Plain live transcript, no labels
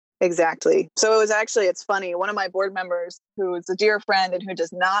Exactly. So it's funny. One of my board members, who is a dear friend and who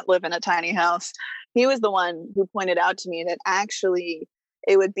does not live in a tiny house, he was the one who pointed out to me that actually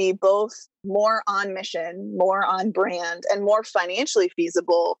it would be both more on mission, more on brand, and more financially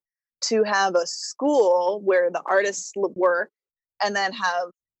feasible to have a school where the artists work and then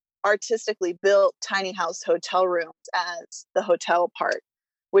have artistically built tiny house hotel rooms as the hotel part,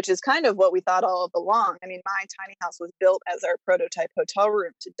 which is kind of what we thought all along. I mean, my tiny house was built as our prototype hotel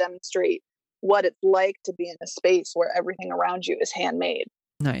room to demonstrate what it's like to be in a space where everything around you is handmade.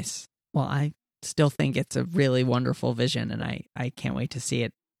 Nice. Well, I still think it's a really wonderful vision, and I can't wait to see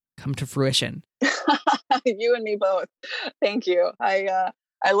it come to fruition. You and me both. Thank you. I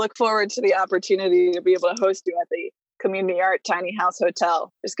look forward to the opportunity to be able to host you at the Community Art Tiny House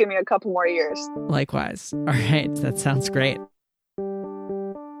Hotel. Just give me a couple more years. Likewise. All right. That sounds great.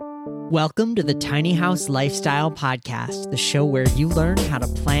 Welcome to the Tiny House Lifestyle Podcast, the show where you learn how to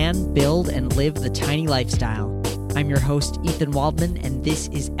plan, build, and live the tiny lifestyle. I'm your host, Ethan Waldman, and this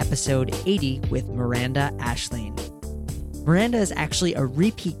is episode 80 with Miranda Ashleen. Miranda is actually a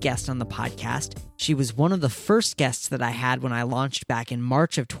repeat guest on the podcast. She was one of the first guests that I had when I launched back in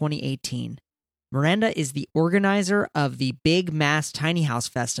March of 2018. Miranda is the organizer of the Big Mass Tiny House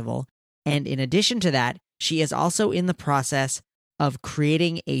Festival, and in addition to that, she is also in the process of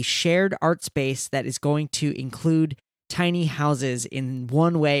creating a shared art space that is going to include tiny houses in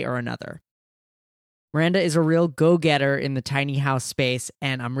one way or another. Miranda is a real go-getter in the tiny house space,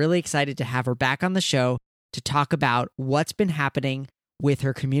 and I'm really excited to have her back on the show to talk about what's been happening with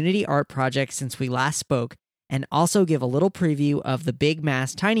her community art project since we last spoke, and also give a little preview of the Big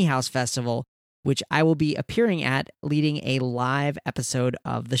Mass Tiny House Festival, which I will be appearing at leading a live episode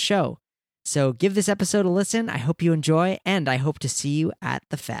of the show. So give this episode a listen. I hope you enjoy, and I hope to see you at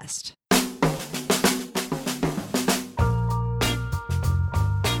the fest.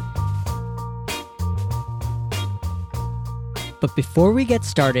 But before we get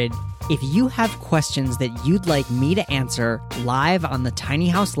started, if you have questions that you'd like me to answer live on the Tiny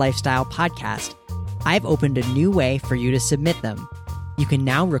House Lifestyle podcast, I've opened a new way for you to submit them. You can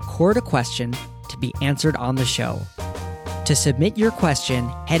now record a question to be answered on the show. To submit your question,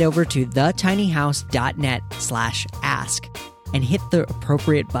 head over to thetinyhouse.net/ask and hit the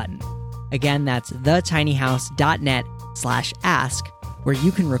appropriate button. Again, that's thetinyhouse.net/ask, where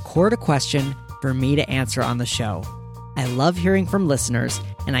you can record a question for me to answer on the show. I love hearing from listeners,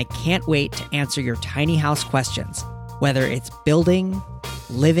 and I can't wait to answer your tiny house questions, whether it's building,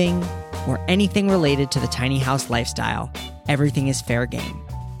 living, or anything related to the tiny house lifestyle. Everything is fair game.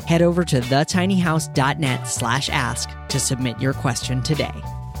 Head over to thetinyhouse.net/ask to submit your question today.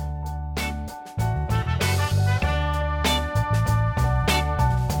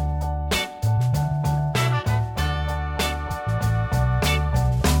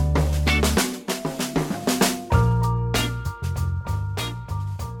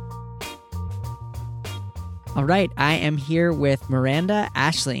 All right, I am here with Miranda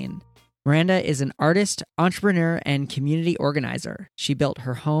Ashleen. Miranda is an artist, entrepreneur, and community organizer. She built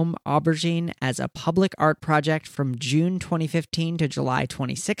her home, Aubergine, as a public art project from June 2015 to July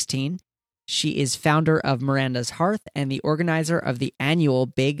 2016. She is founder of Miranda's Hearth and the organizer of the annual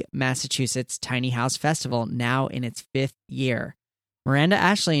Big Massachusetts Tiny House Festival, now in its 5th year. Miranda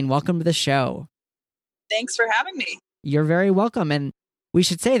Ashleen, welcome to the show. Thanks for having me. You're very welcome. And we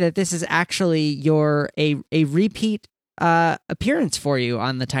should say that this is actually a repeat appearance for you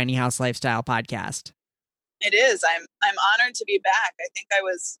on the Tiny House Lifestyle podcast. It is. I'm honored to be back. I think I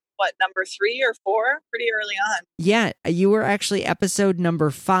was number 3 or 4 pretty early on. Yeah, you were actually episode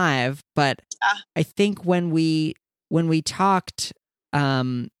number 5, but I think when we talked, I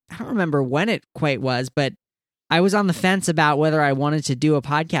don't remember when it quite was, but I was on the fence about whether I wanted to do a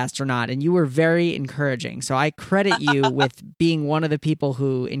podcast or not, and you were very encouraging. So I credit you with being one of the people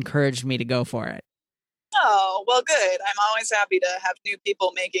who encouraged me to go for it. Oh, well, good. I'm always happy to have new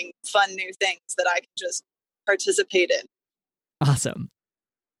people making fun new things that I can just participate in. Awesome.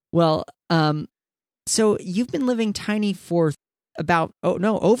 Well, so you've been living tiny for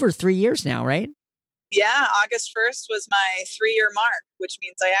over 3 years now, right? Yeah, August 1st was my 3-year mark, which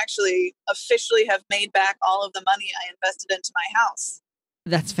means I actually officially have made back all of the money I invested into my house.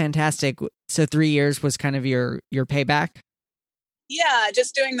 That's fantastic. So 3 years was kind of your payback? Yeah,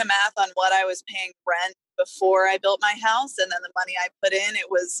 just doing the math on what I was paying rent before I built my house and then the money I put in,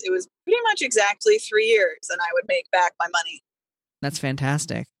 it was pretty much exactly 3 years and I would make back my money. That's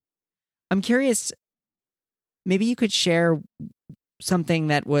fantastic. I'm curious, maybe you could share something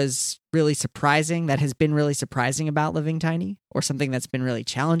that was really surprising, that has been really surprising about living tiny, or something that's been really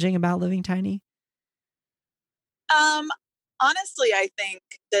challenging about living tiny? Honestly, I think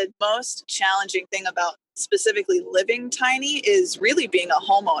the most challenging thing about specifically living tiny is really being a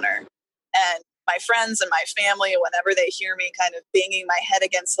homeowner. And my friends and my family, whenever they hear me kind of banging my head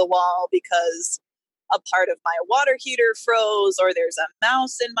against the wall because a part of my water heater froze or there's a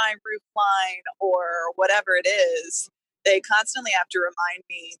mouse in my roof line or whatever it is, they constantly have to remind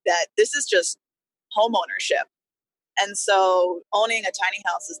me that this is just home ownership. And so owning a tiny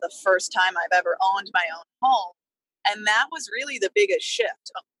house is the first time I've ever owned my own home. And that was really the biggest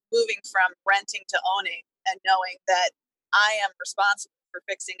shift, moving from renting to owning and knowing that I am responsible for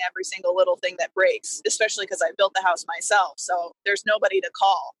fixing every single little thing that breaks, especially because I built the house myself. So there's nobody to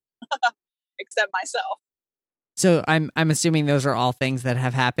call except myself. So I'm assuming those are all things that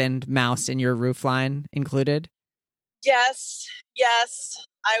have happened, mouse in your roof line included? Yes.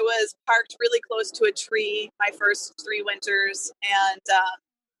 I was parked really close to a tree my first 3 winters. And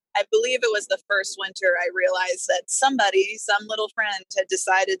I believe it was the first winter I realized that some little friend had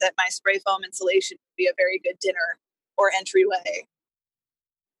decided that my spray foam insulation would be a very good dinner or entryway.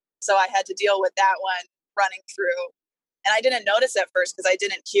 So I had to deal with that one running through. And I didn't notice at first because I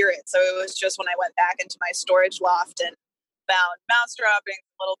didn't hear it. So it was just when I went back into my storage loft and found mouse droppings,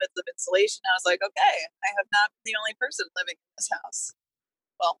 little bits of insulation. I was like, okay, I have not been the only person living in this house.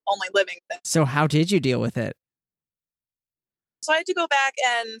 Well, only living thing. So how did you deal with it? So I had to go back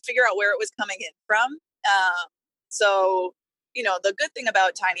and figure out where it was coming in from. So, the good thing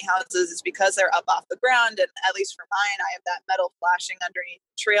about tiny houses is because they're up off the ground, and at least for mine, I have that metal flashing underneath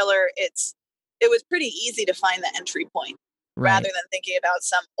the trailer. It was pretty easy to find the entry point rather than thinking about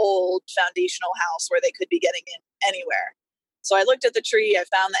some old foundational house where they could be getting in anywhere. So I looked at the tree, I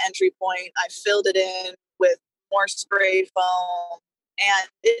found the entry point, I filled it in with more spray foam. And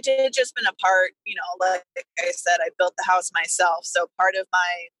it had just been a part, like I said, I built the house myself. So part of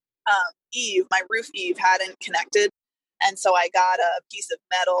my my roof eave hadn't connected. And so I got a piece of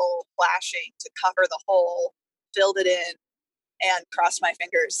metal flashing to cover the hole, filled it in, and crossed my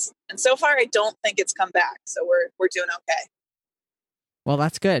fingers. And so far, I don't think it's come back. So we're doing okay. Well,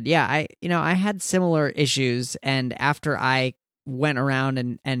 that's good. Yeah, I had similar issues. And after I went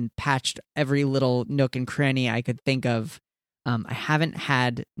around and patched every little nook and cranny I could think of, I haven't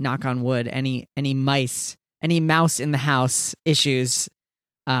had, knock on wood, any mouse in the house issues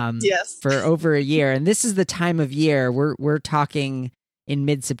for over a year. And this is the time of year we're talking in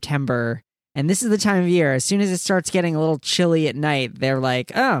mid-September, and this is the time of year as soon as it starts getting a little chilly at night, they're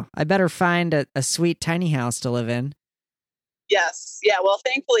like, oh, I better find a sweet tiny house to live in. Yes. Yeah. Well,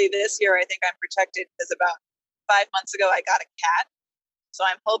 thankfully this year I think I'm protected because about 5 months ago I got a cat. So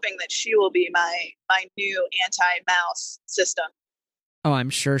I'm hoping that she will be my new anti-mouse system. Oh, I'm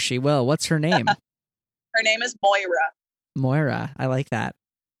sure she will. What's her name? Her name is Moira. Moira. I like that.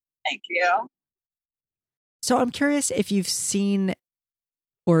 Thank you. So I'm curious if you've seen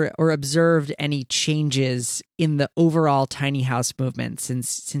or observed any changes in the overall tiny house movement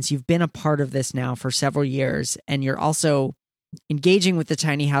since you've been a part of this now for several years, and you're also engaging with the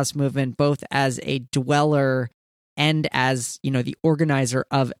tiny house movement both as a dweller and as, the organizer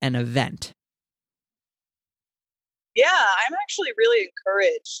of an event. Yeah, I'm actually really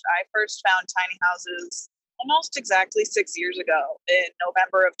encouraged. I first found tiny houses almost exactly 6 years ago in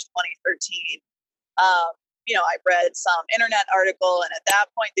November of 2013. I read some internet article, and at that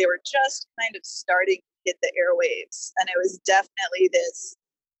point they were just kind of starting to hit the airwaves. And it was definitely this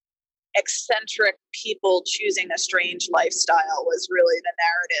eccentric people choosing a strange lifestyle was really the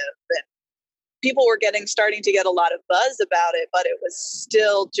narrative. And people were starting to get a lot of buzz about it, but it was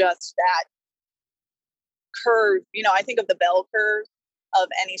still just that curve. I think of the bell curve of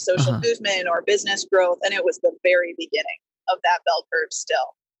any social movement or business growth, and it was the very beginning of that bell curve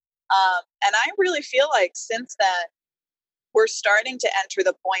still. And I really feel like since then, we're starting to enter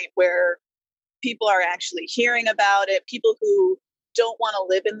the point where people are actually hearing about it. People who don't want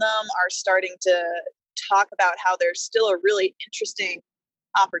to live in them are starting to talk about how there's still a really interesting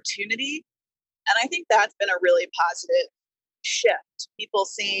opportunity. And I think that's been a really positive shift. People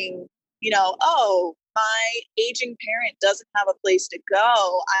seeing, oh, my aging parent doesn't have a place to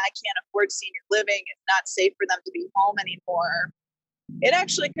go. I can't afford senior living. It's not safe for them to be home anymore. It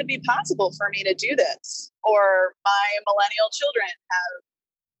actually could be possible for me to do this. Or my millennial children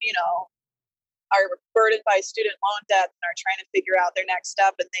are burdened by student loan debt and are trying to figure out their next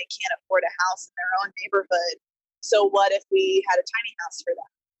step, and they can't afford a house in their own neighborhood. So what if we had a tiny house for them?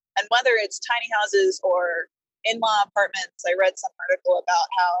 And whether it's tiny houses or in-law apartments, I read some article about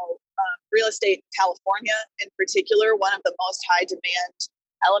how real estate in California in particular, one of the most high demand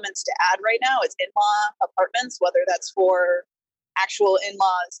elements to add right now is in-law apartments, whether that's for actual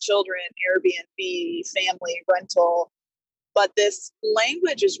in-laws, children, Airbnb, family, rental. But this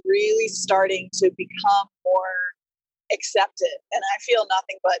language is really starting to become more accepted. And I feel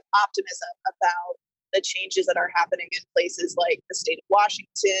nothing but optimism about the changes that are happening in places like the state of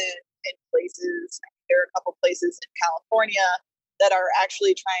Washington, in places, there are a couple places in California that are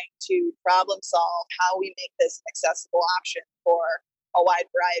actually trying to problem solve how we make this an accessible option for a wide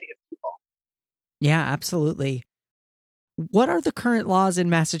variety of people. Yeah, absolutely. What are the current laws in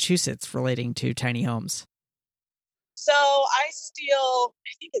Massachusetts relating to tiny homes? So I steal,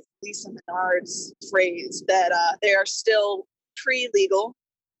 I think it's Lisa Menard's phrase that they are still pre-legal,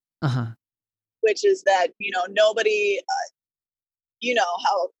 which is that, nobody, you know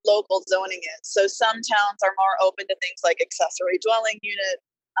how local zoning is. So some towns are more open to things like accessory dwelling unit,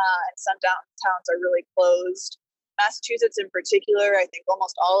 and some towns are really closed. Massachusetts in particular, I think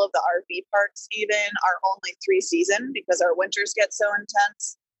almost all of the RV parks even are only 3-season because our winters get so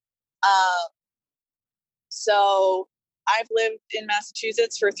intense. So I've lived in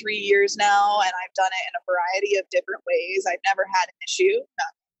Massachusetts for 3 years now, and I've done it in a variety of different ways. I've never had an issue,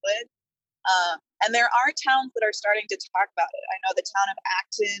 knock on wood. And there are towns that are starting to talk about it. I know the town of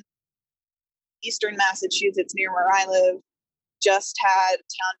Acton, eastern Massachusetts, near where I live, just had a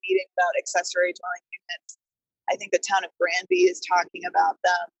town meeting about accessory dwelling units. I think the town of Granby is talking about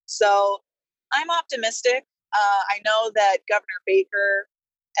them. So I'm optimistic. I know that Governor Baker,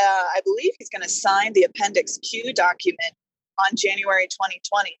 I believe he's going to sign the Appendix Q document on January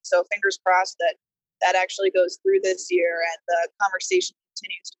 2020. So fingers crossed that that actually goes through this year and the conversation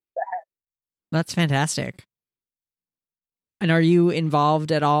continues to move ahead. That's fantastic. And are you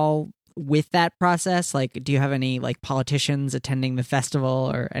involved at all with that process? Like, do you have any politicians attending the festival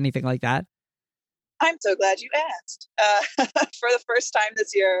or anything like that? I'm so glad you asked. For the first time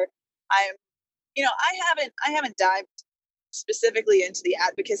this year, I haven't dived specifically into the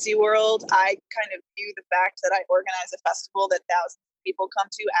advocacy world. I kind of view the fact that I organize a festival that thousands of people come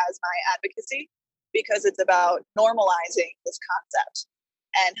to as my advocacy, because it's about normalizing this concept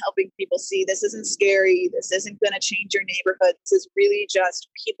and helping people see this isn't scary. This isn't going to change your neighborhood. This is really just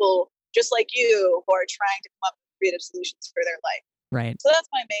people just like you who are trying to come up with creative solutions for their life. Right. So that's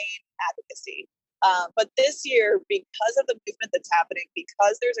my main advocacy. But this year, because of the movement that's happening,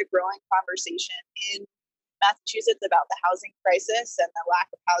 because there's a growing conversation in Massachusetts about the housing crisis and the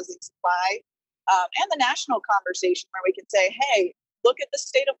lack of housing supply, and the national conversation where we can say, hey, look at the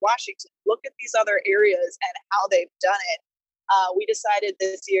state of Washington, look at these other areas and how they've done it. We decided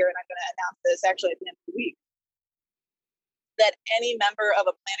this year, and I'm going to announce this actually at the end of the week, that any member of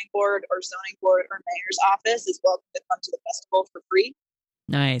a planning board or zoning board or mayor's office is welcome to come to the festival for free.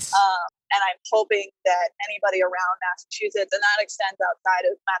 Nice. And I'm hoping that anybody around Massachusetts, and that extends outside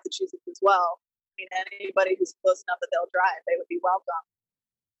of Massachusetts as well, I mean, anybody who's close enough that they'll drive, they would be welcome.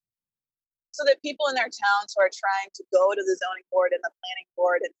 So that people in their towns who are trying to go to the zoning board and the planning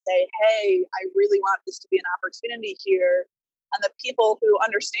board and say, hey, I really want this to be an opportunity here. And the people who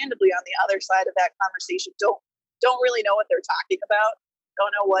understandably on the other side of that conversation don't really know what they're talking about,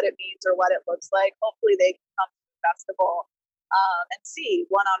 don't know what it means or what it looks like. Hopefully they can come to the festival and see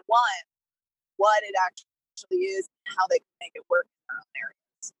one-on-one what it actually is and how they can make it work in their own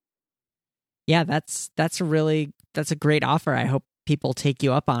areas. Yeah, that's a great offer. I hope people take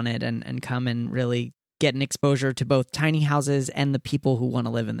you up on it and come and really get an exposure to both tiny houses and the people who want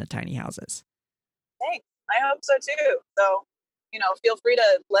to live in the tiny houses. Thanks. I hope so too. So, feel free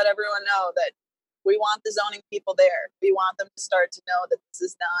to let everyone know that we want the zoning people there. We want them to start to know that this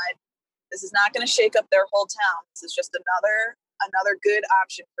is not going to shake up their whole town. This is just another good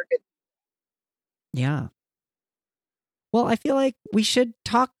option for good people. Yeah. Well, I feel like we should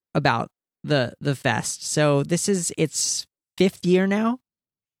talk about the fest. So this is its 5th year now?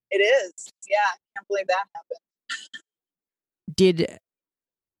 It is. Yeah, I can't believe that happened.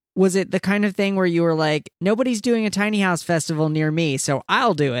 Was it the kind of thing where you were like, nobody's doing a tiny house festival near me, so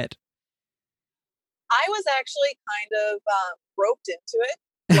I'll do it? I was actually kind of roped into it,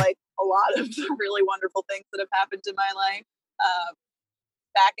 like a lot of the really wonderful things that have happened in my life.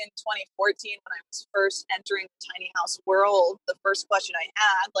 Back in 2014, when I was first entering the tiny house world, the first question I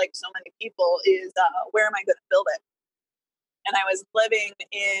had, like so many people, is where am I going to build it? And I was living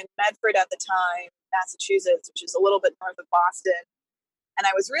in Medford at the time, Massachusetts, which is a little bit north of Boston. And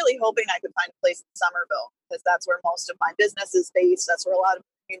I was really hoping I could find a place in Somerville, because that's where most of my business is based. That's where a lot of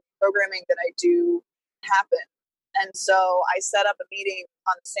programming that I do happen. And so I set up a meeting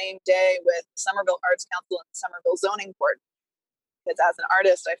on the same day with the Somerville Arts Council and the Somerville Zoning Board, because as an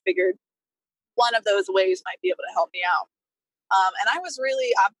artist, I figured one of those ways might be able to help me out. And I was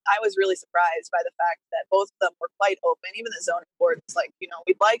really surprised by the fact that both of them were quite open. Even the zoning board was like,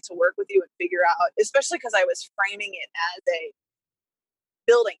 we'd like to work with you and figure out, especially because I was framing it as a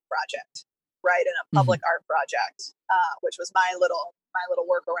building project, right, and a public art project, which was my little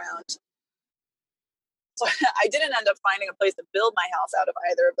workaround. So I didn't end up finding a place to build my house out of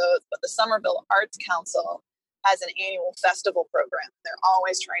either of those, but the Somerville Arts Council has an annual festival program. They're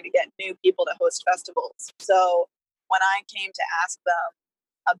always trying to get new people to host festivals. So when I came to ask them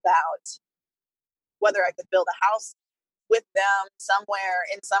about whether I could build a house with them somewhere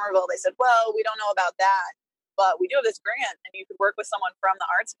in Somerville, they said, well, we don't know about that, but we do have this grant and you could work with someone from the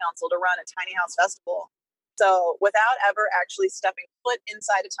Arts Council to run a tiny house festival. So without ever actually stepping foot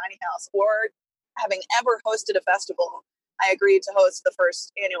inside a tiny house or having ever hosted a festival, I agreed to host the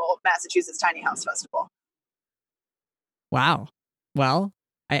first annual Massachusetts Tiny House Festival. Wow. Well,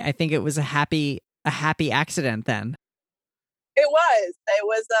 I think it was a happy accident then. It was.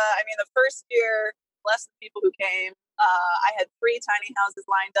 The first year, less than people who came. I had 3 tiny houses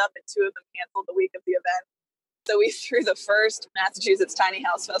lined up and 2 of them canceled the week of the event. So we threw the first Massachusetts Tiny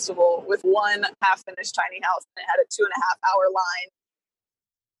House Festival with 1 half-finished tiny house, and it had a 2.5-hour line.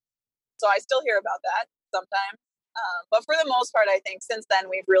 So I still hear about that sometimes. But for the most part, I think since then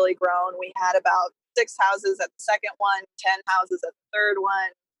we've really grown. We had about 6 houses at the second one, 10 houses at the third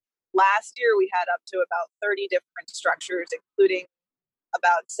one. Last year, we had up to about 30 different structures, including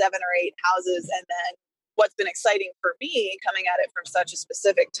about 7 or 8 houses. And then what's been exciting for me coming at it from such a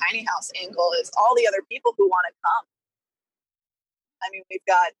specific tiny house angle is all the other people who want to come. I mean, we've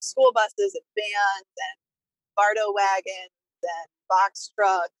got school buses and vans and Bardo wagons and box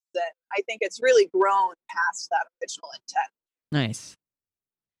trucks. And I think it's really grown past that original intent. Nice.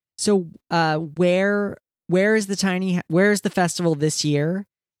 So where is the festival this year?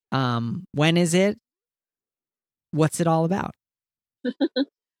 When is it? What's it all about?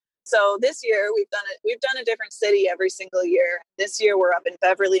 So this year we've done a different city every single year. This year we're up in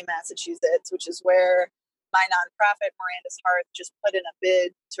Beverly, Massachusetts, which is where my nonprofit Miranda's Hearth just put in a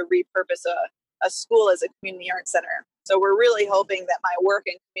bid to repurpose a school as a community art center. So we're really hoping that my work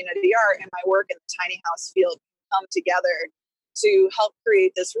in community art and my work in the tiny house field come together to help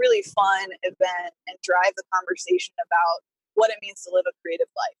create this really fun event and drive the conversation about what it means to live a creative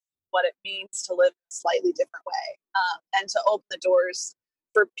life, what it means to live in a slightly different way, and to open the doors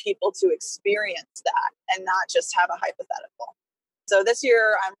for people to experience that and not just have a hypothetical. So this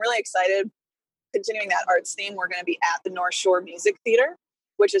year, I'm really excited. Continuing that arts theme, we're going to be at the North Shore Music Theater,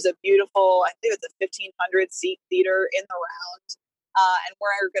 which is a beautiful, I think it's a 1,500 seat theater in the round, and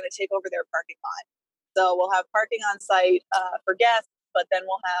we're going to take over their parking lot. So we'll have parking on site for guests, but then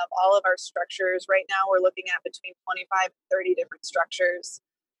we'll have all of our structures. Right now, we're looking at between 25 and 30 different structures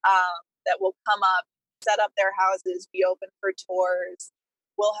that will come up, set up their houses, be open for tours.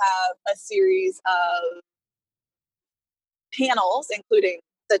 We'll have a series of panels, including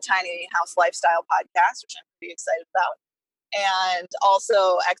the Tiny House Lifestyle podcast, which I'm pretty excited about, and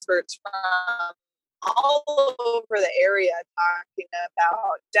also experts from all over the area talking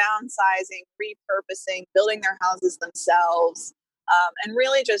about downsizing, repurposing, building their houses themselves, and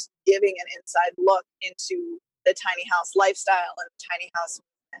really just giving an inside look into the tiny house lifestyle and tiny house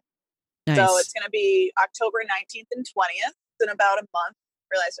movement. Nice. So it's going to be October 19th and 20th. It's in about a month.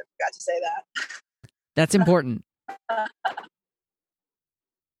 I realized I forgot to say that. That's important.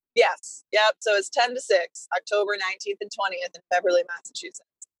 Yes. Yep. So it's 10 to 6, October 19th and 20th in Beverly, Massachusetts.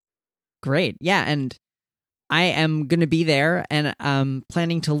 Great. Yeah. And I am going to be there and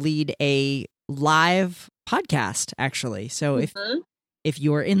planning to lead a live podcast, actually. So if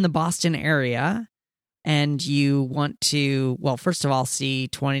you're in the Boston area and you want to, well, first of all, see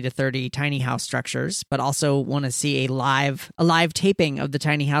 20 to 30 tiny house structures, but also want to see a live taping of the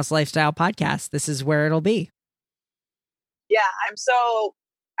Tiny House Lifestyle podcast, this is where it'll be. Yeah,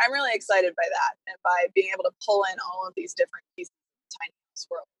 I'm really excited by that and by being able to pull in all of these different pieces of the tiny house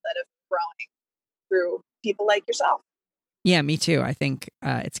world that have been growing through people like yourself. Yeah, me too. I think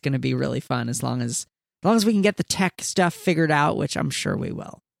it's going to be really fun as long as we can get the tech stuff figured out, which I'm sure we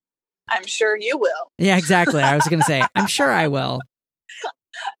will. I'm sure you will. Yeah, exactly. I was going to say, I'm sure I will.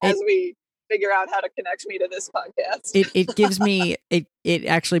 As we figure out how to connect me to this podcast. It gives me, it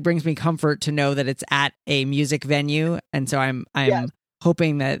actually brings me comfort to know that it's at a music venue. And so I'm yes.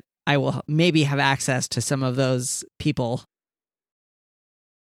 hoping that I will maybe have access to some of those people.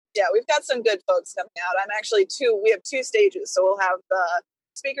 Yeah, we've got some good folks coming out. We have 2 stages. So we'll have the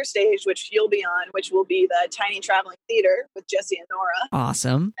speaker stage, which you'll be on, which will be the Tiny Traveling Theater with Jesse and Nora.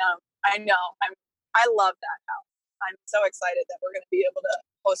 Awesome. I know. I love that house. I'm so excited that we're going to be able to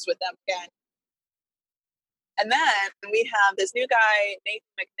host with them again. And then we have this new guy,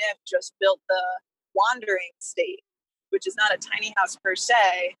 Nathan McNiff, just built the Wandering Stage, which is not a tiny house per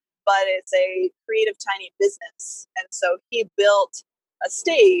se, but it's a creative tiny business. And so he built a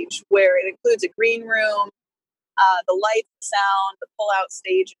stage where it includes a green room, the light, sound, the pull-out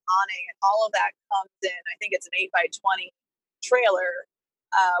stage and awning, and all of that comes in. I think it's an 8x20 trailer,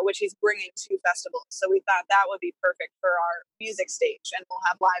 which he's bringing to festivals. So we thought that would be perfect for our music stage, and we'll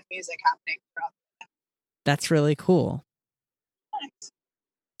have live music happening throughout. That's really cool. Nice.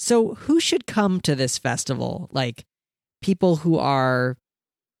 So who should come to this festival? Like people who are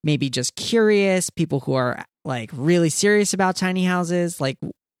maybe just curious, people who are like really serious about tiny houses? Like,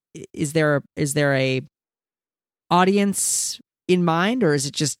 is there a audience in mind, or is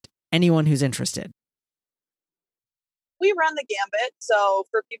it just anyone who's interested? We run the gambit. So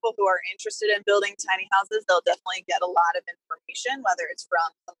for people who are interested in building tiny houses, they'll definitely get a lot of information, whether it's from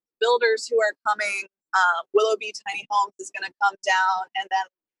some builders who are coming. Willoughby Tiny Homes is going to come down, and then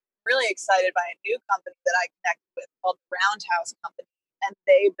I'm really excited by a new company that I connected with called Roundhouse Company, and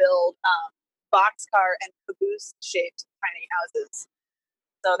they build boxcar and caboose shaped tiny houses.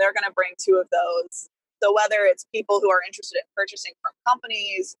 So they're going to bring two of those. So whether it's people who are interested in purchasing from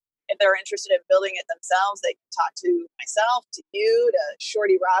companies, if they're interested in building it themselves, they can talk to myself, to you, to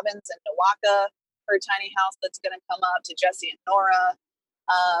Shorty Robbins and Nawaka, her tiny house that's going to come up, to Jesse and Nora.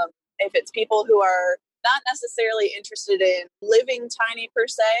 If it's people who are not necessarily interested in living tiny per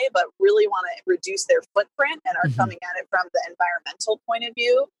se, but really want to reduce their footprint and are coming at it from the environmental point of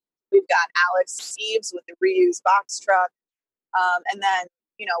view, we've got Alex Steves with the reused box truck. And then,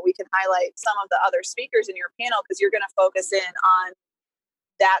 we can highlight some of the other speakers in your panel, because you're going to focus in on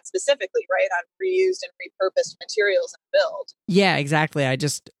that specifically, right? On reused and repurposed materials and build. Yeah, exactly. I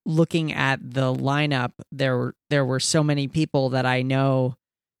just looking at the lineup, there were so many people that I know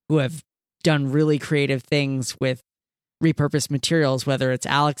who have done really creative things with repurposed materials, whether it's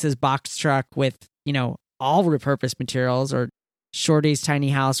Alex's box truck with, all repurposed materials, or Shorty's tiny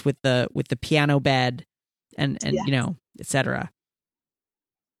house with the piano bed and Yes. et cetera.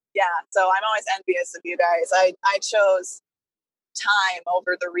 Yeah. So I'm always envious of you guys. I chose time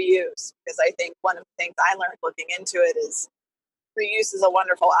over the reuse, because I think one of the things I learned looking into it is reuse is a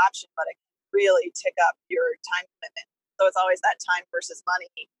wonderful option, but it can really tick up your time commitment. So it's always that time versus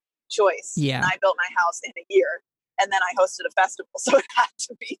money choice. Yeah. And I built my house in a year, and then I hosted a festival, so it had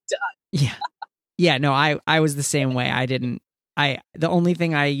to be done. Yeah. Yeah, no, I was the same way. The only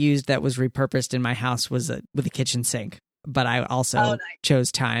thing I used that was repurposed in my house was with a kitchen sink, but I also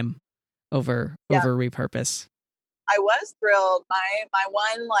chose time over repurpose. I was thrilled. My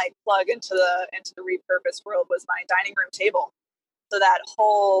one plug into the repurposed world was my dining room table. So that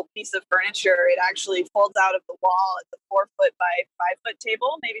whole piece of furniture, it actually folds out of the wall. It's a 4 foot by 5 foot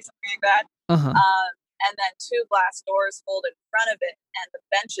table, maybe something like that. And then 2 glass doors fold in front of it, and the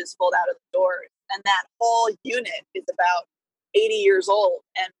benches fold out of the doors. And that whole unit is about 80 years old.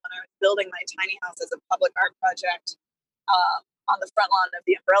 And when I was building my tiny house as a public art project on the front lawn of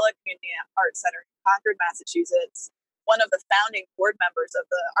the Umbrella Community Art Center in Concord, Massachusetts, one of the founding board members of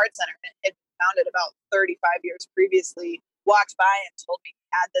the art center, it founded about 35 years previously, walked by and told me he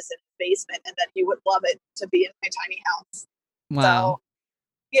had this in his basement and that he would love it to be in my tiny house. Wow. So,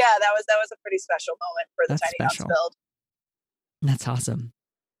 yeah, that was a pretty special moment for the tiny house build. That's awesome.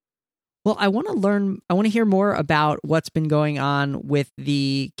 Well, I want to hear more about what's been going on with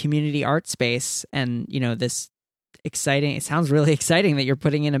the community art space, and this exciting. It sounds really exciting that you're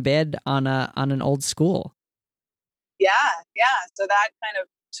putting in a bid on an old school. Yeah. So that kind of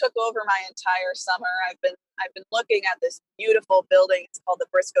took over my entire summer. I've been looking at this beautiful building. It's called the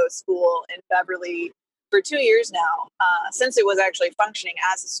Briscoe School in Beverly for 2 years now, since it was actually functioning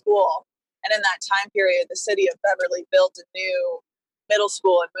as a school. And in that time period, the city of Beverly built a new middle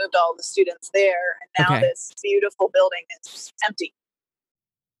school and moved all the students there. And now this beautiful building is empty.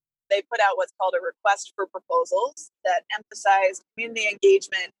 They put out what's called a request for proposals that emphasized community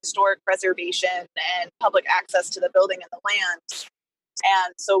engagement, historic preservation, and public access to the building and the land.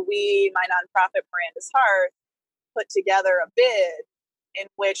 And so my nonprofit Miranda's Hearth, put together a bid in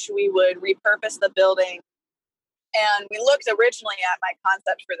which we would repurpose the building. And we looked originally at my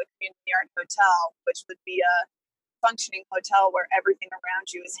concept for the Community Art Hotel, which would be a functioning hotel where everything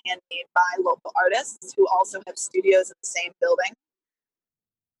around you is handmade by local artists who also have studios in the same building.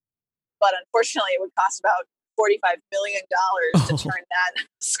 But unfortunately, it would cost about $45 million to turn that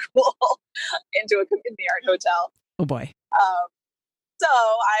school into a community art hotel. Oh boy. So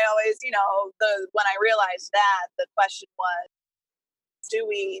I always, when I realized that, the question was, do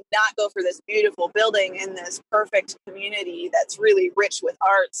we not go for this beautiful building in this perfect community that's really rich with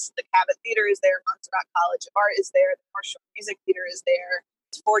arts? The Cabot Theater is there, Montserrat College of Art is there, the North Shore Music Theater is there.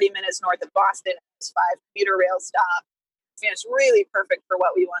 It's 40 minutes north of Boston. It's 5 commuter rail stops. It's really perfect for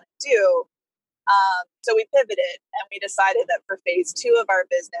what we want to do. So we pivoted and we decided that for phase 2 of our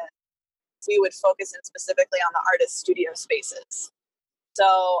business, we would focus in specifically on the artist studio spaces.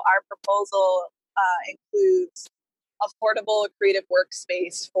 So our proposal includes affordable creative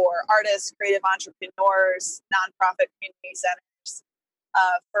workspace for artists, creative entrepreneurs, nonprofit community centers,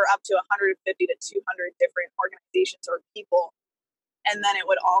 for up to 150 to 200 different organizations or people. And then it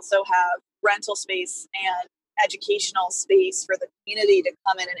would also have rental space and educational space for the community to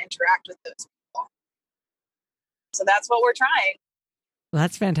come in and interact with those people. So that's what we're trying. Well,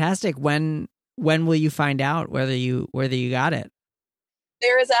 that's fantastic. When will you find out whether you got it?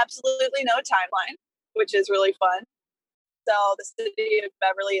 There is absolutely no timeline, which is really fun. So the city of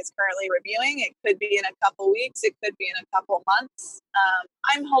Beverly is currently reviewing. It could be in a couple weeks. It could be in a couple months.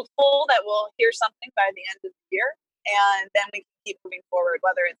 I'm hopeful that we'll hear something by the end of the year, and then we can keep moving forward,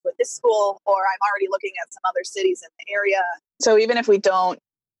 whether it's with this school or I'm already looking at some other cities in the area. So even if we don't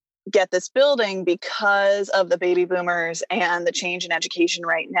get this building because of the baby boomers and the change in education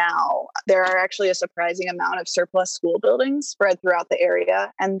right now, there are actually a surprising amount of surplus school buildings spread throughout the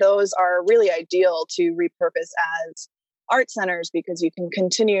area. And those are really ideal to repurpose as art centers because you can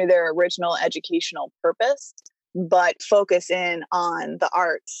continue their original educational purpose, but focus in on the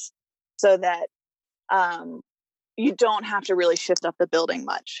arts so that you don't have to really shift up the building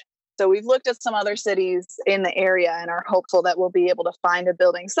much. So we've looked at some other cities in the area and are hopeful that we'll be able to find a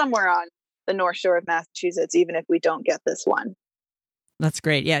building somewhere on the North Shore of Massachusetts, even if we don't get this one. That's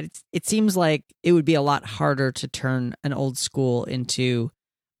great. Yeah, it seems like it would be a lot harder to turn an old school into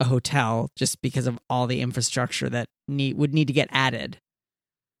a hotel just because of all the infrastructure that would need to get added.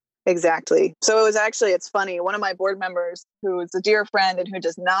 Exactly. So it's funny. One of my board members, who is a dear friend and who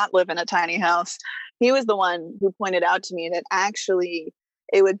does not live in a tiny house, he was the one who pointed out to me that actually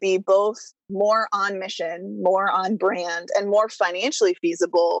it would be both more on mission, more on brand, and more financially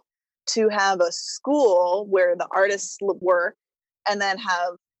feasible to have a school where the artists work and then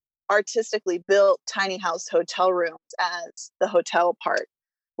have artistically built tiny house hotel rooms as the hotel part,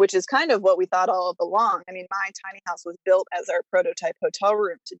 which is kind of what we thought all along. I mean, my tiny house was built as our prototype hotel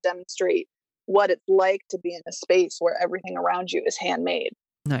room to demonstrate what it's like to be in a space where everything around you is handmade.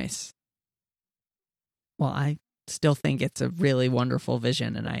 Nice. Well, I still think it's a really wonderful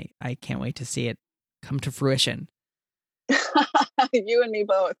vision, and I can't wait to see it come to fruition. You and me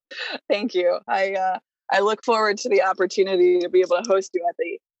both. Thank you. I look forward to the opportunity to be able to host you at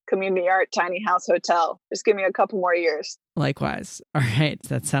the Community Art Tiny House Hotel. Just give me a couple more years. Likewise. All right.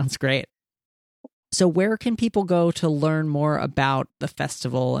 That sounds great. So where can people go to learn more about the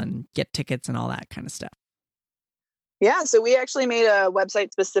festival and get tickets and all that kind of stuff? Yeah, so we actually made a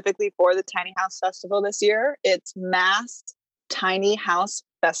website specifically for the Tiny House Festival this year. It's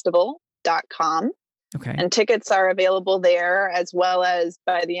masstinyhousefestival.com. Okay. And tickets are available there, as well as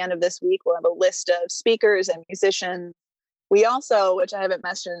by the end of this week, we'll have a list of speakers and musicians. We also, which I haven't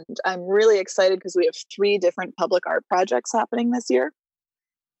mentioned, I'm really excited because we have 3 different public art projects happening this year.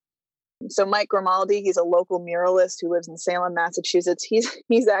 So Mike Grimaldi, he's a local muralist who lives in Salem, Massachusetts.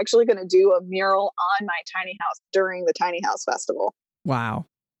 He's actually going to do a mural on my tiny house during the Tiny House Festival. Wow.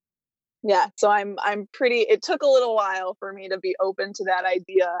 Yeah, so I'm pretty. It took a little while for me to be open to that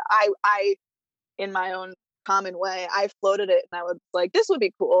idea. I in my own common way, I floated it and I was like, this would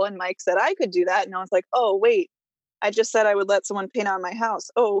be cool. And Mike said I could do that, and I was like, oh wait, I just said I would let someone paint on my house.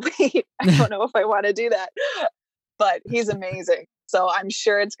 Oh wait, I don't know if I want to do that. But he's amazing. So I'm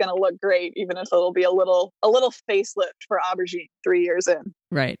sure it's going to look great, even if it'll be a little facelift for Aubergine 3 years in.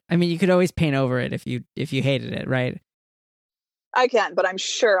 Right. I mean, you could always paint over it if you hated it, right? I can, but I'm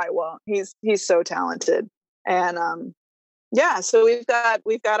sure I won't. He's so talented. And yeah, so we've got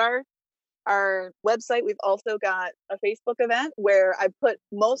our website. We've also got a Facebook event where I put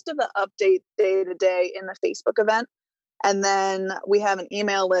most of the updates day to day in the Facebook event. And then we have an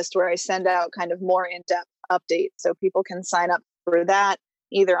email list where I send out kind of more in-depth updates. So people can sign up for that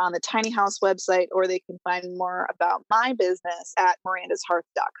either on the Tiny House website, or they can find more about my business at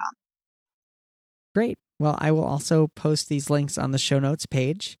mirandashearth.com. Great. Well, I will also post these links on the show notes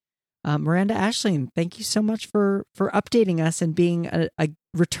page. Miranda Ashling, thank you so much for updating us and being a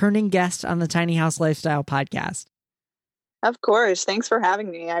returning guest on the Tiny House Lifestyle podcast. Of course. Thanks for having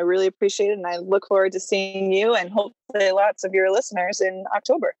me. I really appreciate it. And I look forward to seeing you and hopefully lots of your listeners in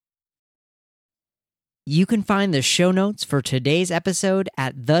October. You can find the show notes for today's episode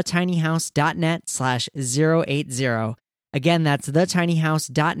at thetinyhouse.net/080. Again, that's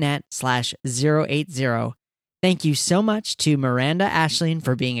thetinyhouse.net/080. Thank you so much to Miranda Ashling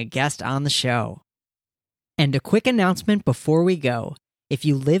for being a guest on the show. And a quick announcement before we go. If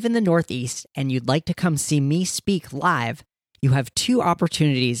you live in the Northeast and you'd like to come see me speak live, you have two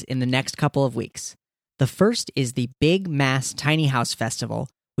opportunities in the next couple of weeks. The first is the Big Mass Tiny House Festival,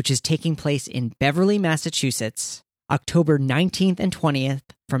 which is taking place in Beverly, Massachusetts, October 19th and 20th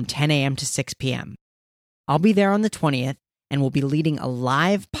from 10 a.m. to 6 p.m. I'll be there on the 20th and will be leading a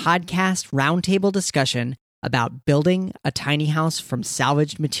live podcast roundtable discussion about building a tiny house from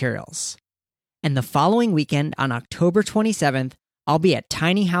salvaged materials. And the following weekend, on October 27th, I'll be at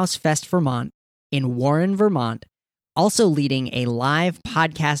Tiny House Fest Vermont in Warren, Vermont, also leading a live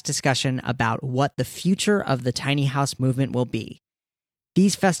podcast discussion about what the future of the tiny house movement will be.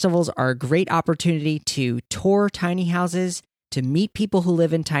 These festivals are a great opportunity to tour tiny houses, to meet people who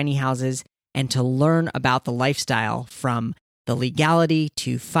live in tiny houses, and to learn about the lifestyle, from the legality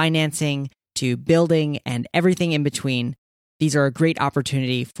to financing to building and everything in between. These are a great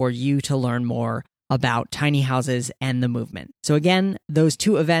opportunity for you to learn more about tiny houses and the movement. So again, those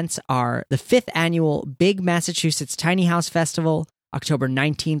two events are the 5th annual Big Massachusetts Tiny House Festival, October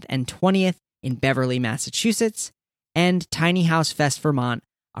 19th and 20th in Beverly, Massachusetts, and Tiny House Fest Vermont,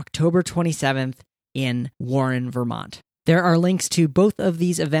 October 27th in Warren, Vermont. There are links to both of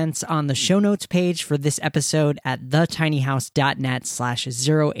these events on the show notes page for this episode at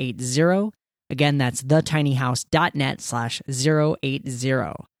thetinyhouse.net/080. Again, that's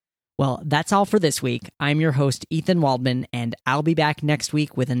thetinyhouse.net/080. Well, that's all for this week. I'm your host, Ethan Waldman, and I'll be back next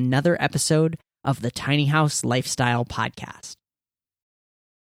week with another episode of the Tiny House Lifestyle Podcast.